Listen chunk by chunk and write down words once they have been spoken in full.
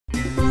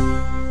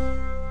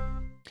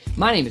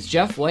My name is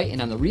Jeff White,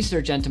 and I'm the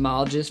research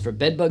entomologist for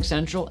Bedbug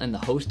Central and the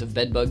host of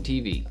Bedbug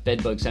TV,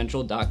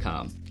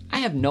 bedbugcentral.com. I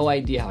have no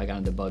idea how I got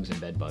into bugs and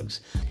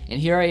bedbugs.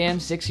 And here I am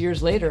 6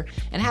 years later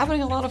and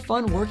having a lot of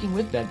fun working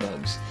with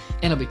bedbugs.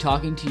 And I'll be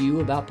talking to you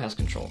about pest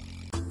control.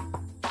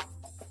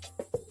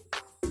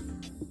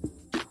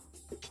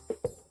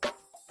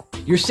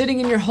 You're sitting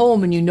in your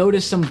home and you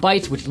notice some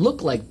bites which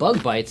look like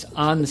bug bites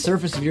on the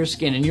surface of your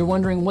skin, and you're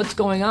wondering what's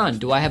going on.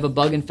 Do I have a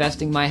bug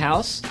infesting my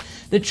house?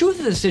 The truth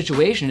of the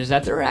situation is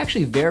that there are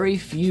actually very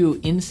few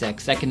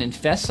insects that can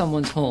infest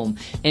someone's home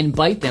and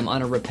bite them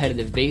on a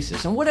repetitive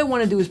basis. And what I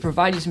want to do is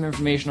provide you some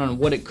information on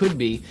what it could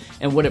be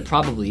and what it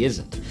probably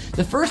isn't.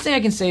 The first thing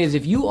I can say is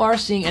if you are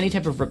seeing any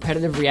type of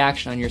repetitive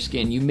reaction on your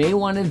skin, you may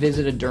want to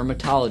visit a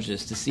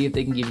dermatologist to see if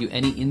they can give you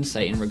any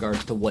insight in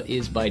regards to what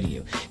is biting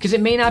you. Because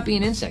it may not be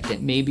an insect,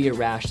 it may be a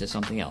rash to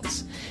something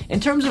else. In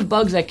terms of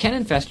bugs that can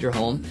infest your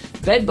home,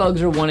 bed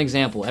bugs are one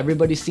example.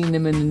 Everybody's seen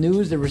them in the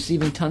news, they're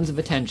receiving tons of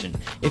attention.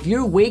 If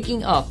you're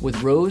waking up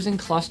with rows and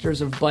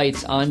clusters of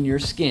bites on your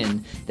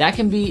skin, that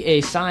can be a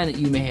sign that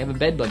you may have a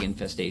bedbug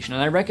infestation,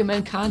 and I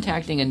recommend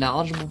contacting a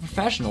knowledgeable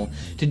professional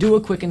to do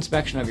a quick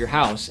inspection of your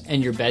house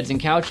and your beds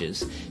and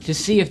couches to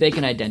see if they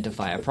can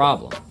identify a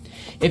problem.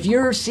 If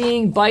you're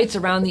seeing bites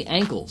around the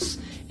ankles,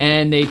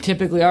 and they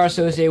typically are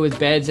associated with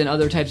beds and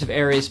other types of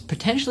areas,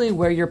 potentially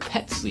where your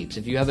pet sleeps,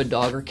 if you have a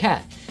dog or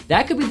cat,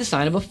 that could be the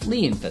sign of a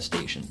flea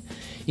infestation.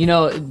 You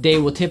know, they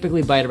will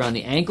typically bite around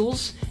the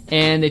ankles,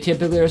 and they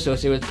typically are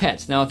associated with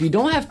pets. Now, if you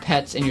don't have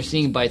pets and you're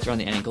seeing bites around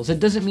the ankles, it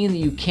doesn't mean that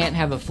you can't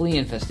have a flea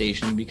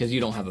infestation because you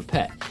don't have a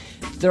pet.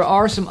 There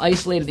are some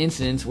isolated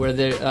incidents where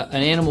an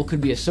animal could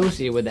be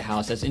associated with the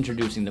house that's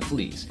introducing the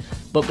fleas.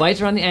 But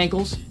bites around the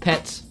ankles,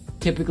 pets,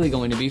 typically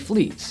going to be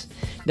fleas.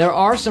 There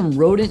are some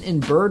rodent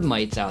and bird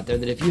mites out there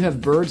that if you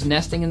have birds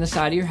nesting in the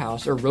side of your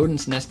house or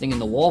rodents nesting in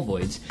the wall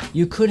voids,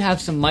 you could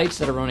have some mites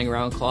that are running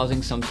around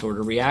causing some sort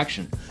of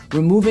reaction.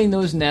 Removing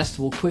those nests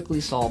will quickly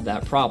solve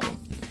that problem.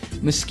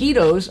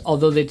 Mosquitoes,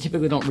 although they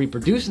typically don't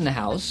reproduce in the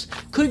house,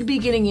 could be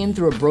getting in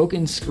through a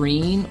broken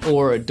screen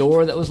or a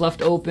door that was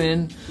left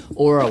open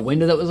or a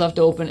window that was left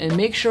open, and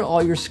make sure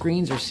all your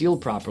screens are sealed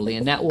properly,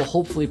 and that will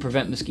hopefully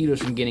prevent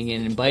mosquitoes from getting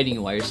in and biting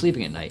you while you're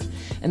sleeping at night.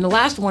 And the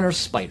last one are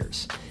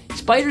spiders.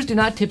 Spiders do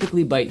not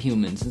typically bite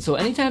humans, and so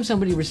anytime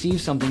somebody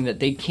receives something that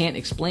they can't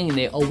explain,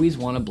 they always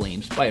want to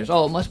blame spiders.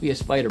 Oh, it must be a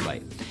spider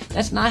bite.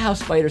 That's not how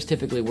spiders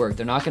typically work.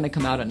 They're not going to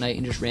come out at night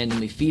and just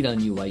randomly feed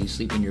on you while you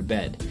sleep in your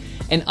bed.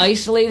 An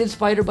isolated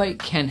spider bite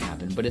can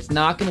happen, but it's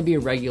not going to be a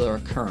regular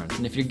occurrence.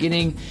 And if you're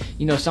getting,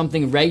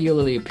 something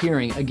regularly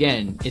appearing,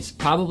 again, it's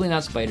probably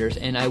not spiders,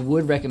 and I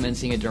would recommend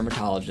seeing a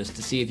dermatologist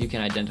to see if you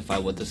can identify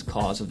what the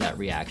cause of that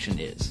reaction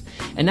is.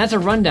 And that's a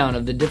rundown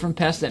of the different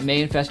pests that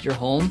may infest your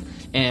home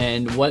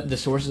and what the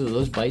sources of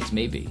those bites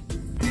may be.